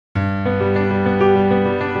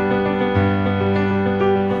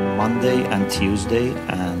Monday and Tuesday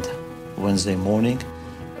and Wednesday morning,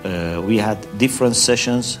 we had different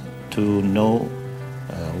sessions to know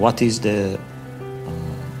what is the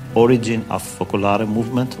origin of Focolare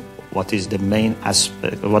movement, what is the main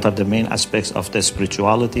aspect, what are the main aspects of the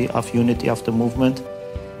spirituality of unity of the movement,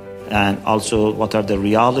 and also what are the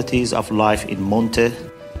realities of life in Montet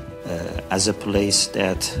as a place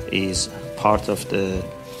that is part of the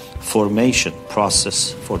formation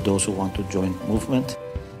process for those who want to join movement.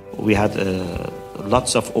 We had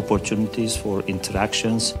lots of opportunities for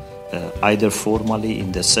interactions, either formally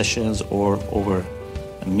in the sessions or over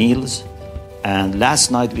meals. And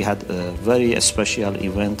last night we had a very special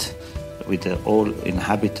event with all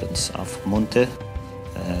inhabitants of Montet,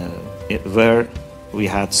 where we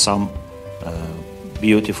had some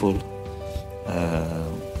beautiful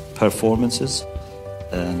performances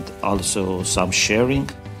and also some sharing.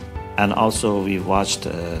 And also we watched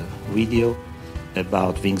a video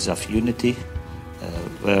about Wings of Unity,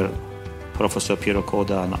 where Professor Piero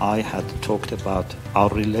Coda and I had talked about our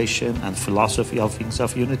relation and philosophy of Wings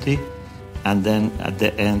of Unity. And then at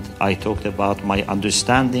the end, I talked about my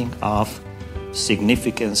understanding of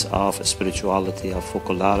significance of spirituality of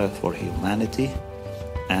Focolare for humanity,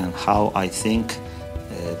 and how I think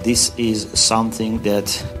this is something that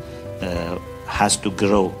has to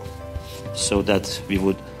grow so that we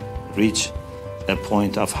would reach a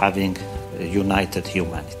point of having a united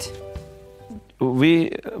humanity.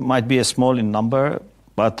 We might be small in number,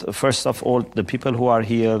 but first of all, the people who are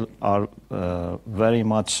here are very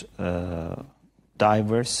much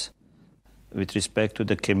diverse with respect to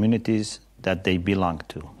the communities that they belong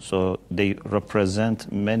to. So they represent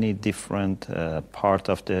many different parts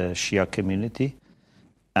of the Shia community.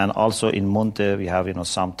 And also in Montet, we have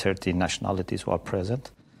some 30 nationalities who are present.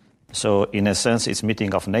 So in a sense, it's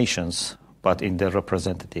meeting of nations, but in the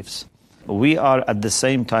representatives. We are at the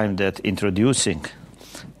same time that introducing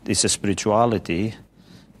this spirituality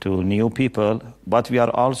to new people, but we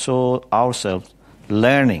are also ourselves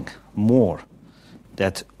learning more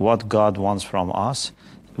that what God wants from us.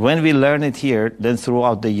 When we learn it here, then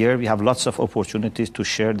throughout the year, we have lots of opportunities to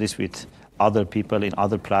share this with other people in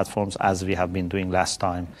other platforms, as we have been doing last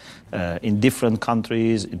time, in different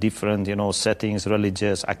countries, different, settings,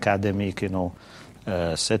 religious, academic,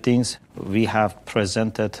 settings. We have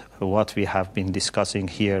presented what we have been discussing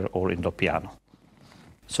here or in the piano.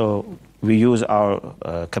 So we use our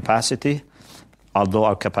capacity, although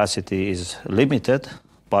our capacity is limited,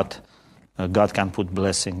 but God can put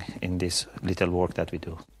blessing in this little work that we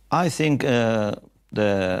do. I think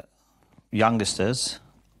the youngsters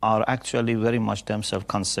are actually very much themselves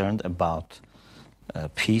concerned about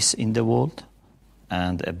peace in the world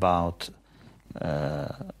and about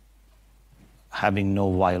having no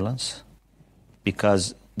violence,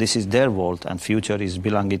 because this is their world and future is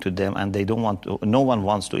belonging to them, and they don't want to, no one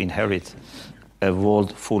wants to inherit a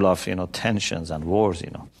world full of tensions and wars.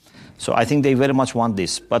 So I think they very much want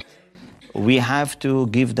this, but we have to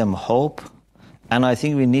give them hope, and I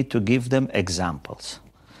think we need to give them examples.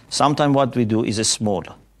 Sometimes what we do is small,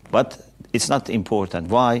 but it's not important.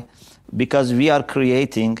 Why? Because we are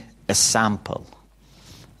creating a sample.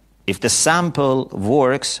 If the sample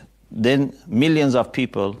works, then millions of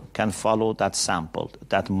people can follow that sample,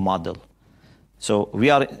 that model. So we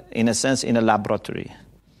are, in a sense, in a laboratory.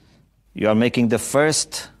 You are making the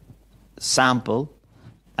first sample,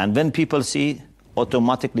 and when people see,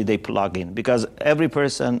 automatically they plug in. Because every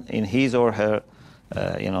person in his or her,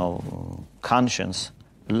 conscience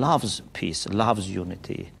loves peace, loves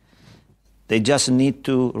unity. They just need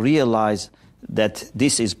to realize that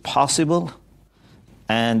this is possible,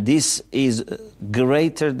 and this is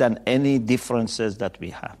greater than any differences that we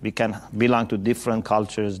have. We can belong to different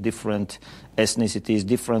cultures, different ethnicities,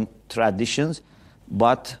 different traditions,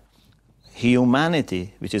 but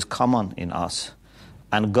humanity, which is common in us,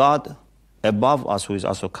 and God above us, who is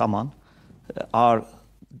also common, are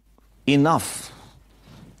enough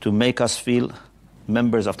to make us feel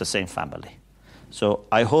members of the same family. So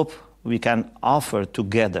I hope we can offer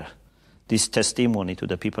together this testimony to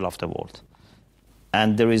the people of the world.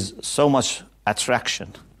 And there is so much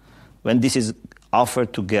attraction when this is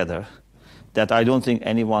offered together that I don't think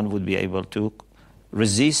anyone would be able to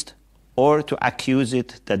resist or to accuse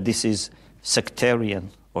it that this is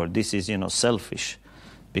sectarian or this is, selfish,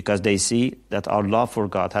 because they see that our love for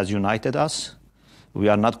God has united us. We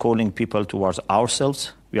are not calling people towards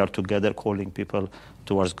ourselves. We are together calling people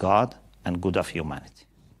towards God and good of humanity.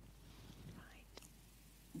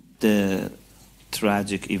 The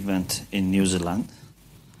tragic event in New Zealand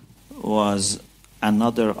was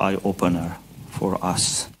another eye-opener for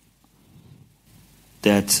us,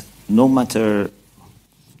 that no matter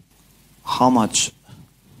how much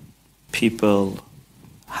people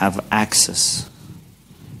have access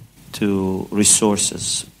to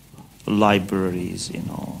resources, libraries,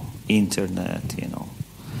 internet,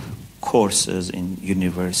 courses in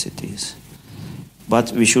universities.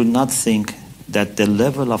 But we should not think that the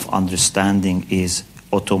level of understanding is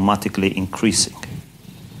automatically increasing.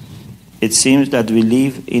 It seems that we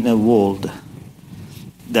live in a world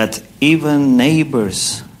that even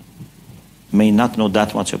neighbors may not know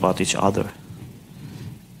that much about each other.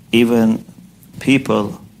 Even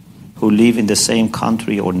people who live in the same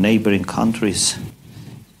country or neighboring countries,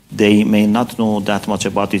 they may not know that much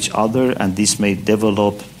about each other, and this may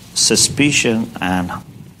develop suspicion, and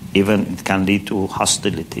even it can lead to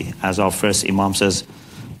hostility. As our first Imam says,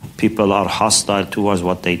 people are hostile towards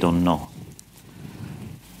what they don't know.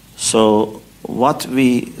 So what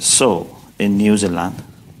we saw in New Zealand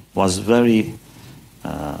was very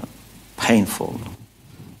painful,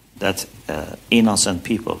 that innocent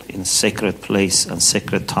people in sacred place and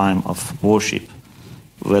sacred time of worship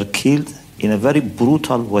were killed in a very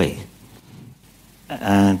brutal way.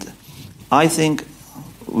 And I think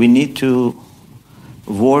we need to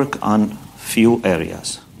work on few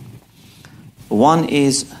areas. One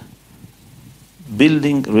is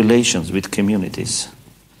building relations with communities,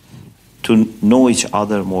 to know each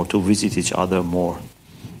other more, to visit each other more,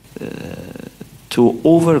 to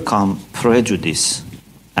overcome prejudice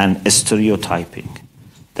and stereotyping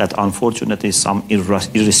that unfortunately some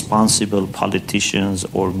irresponsible politicians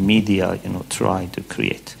or media, try to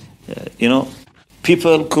create.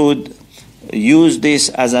 People could use this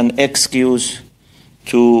as an excuse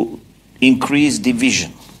to increase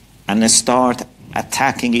division and start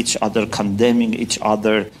attacking each other, condemning each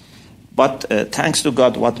other. But thanks to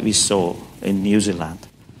God, what we saw in New Zealand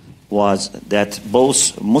was that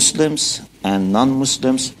both Muslims and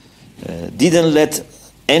non-Muslims didn't let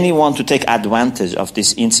anyone to take advantage of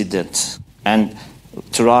this incident and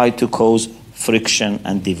try to cause friction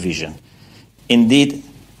and division. Indeed,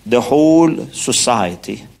 the whole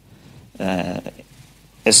society,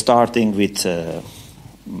 starting with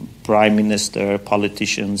prime minister,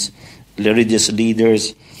 politicians, religious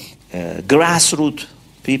leaders, grassroots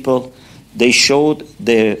people, they showed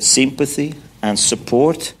their sympathy and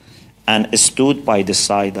support and stood by the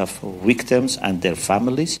side of victims and their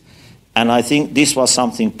families. And I think this was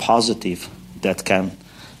something positive that can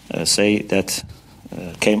say that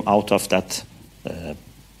came out of that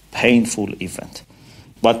painful event.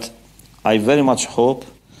 But I very much hope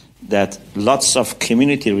that lots of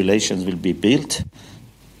community relations will be built,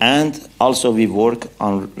 and also we work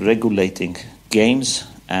on regulating games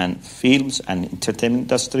and films and entertainment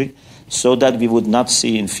industry so that we would not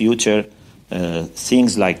see in future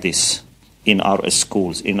things like this in our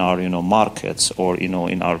schools, in our markets, or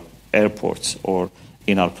in our airports or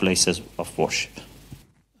in our places of worship.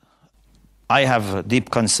 I have deep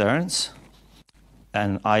concerns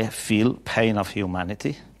and I feel pain of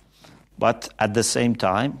humanity, but at the same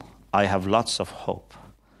time I have lots of hope,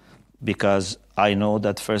 because I know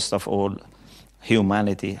that first of all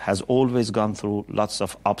humanity has always gone through lots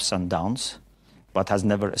of ups and downs but has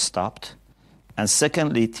never stopped. And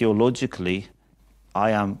secondly, theologically,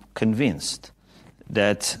 I am convinced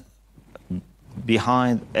that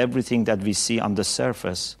behind everything that we see on the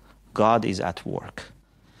surface, God is at work.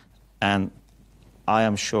 And I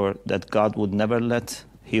am sure that God would never let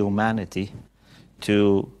humanity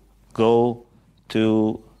to go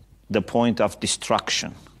to the point of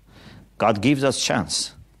destruction. God gives us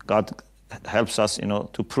chance. God helps us,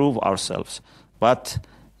 to prove ourselves. But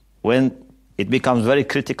when it becomes very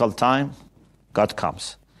critical time, God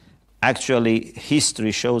comes. Actually,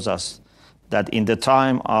 history shows us that in the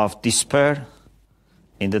time of despair,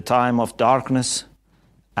 in the time of darkness,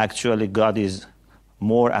 actually God is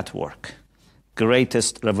more at work.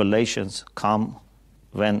 Greatest revelations come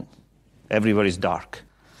when everywhere is dark.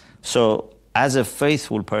 So as a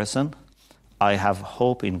faithful person, I have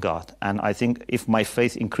hope in God. And I think if my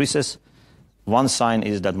faith increases, one sign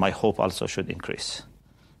is that my hope also should increase.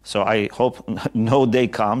 So I hope no day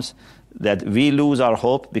comes that we lose our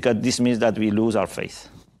hope, because this means that we lose our faith.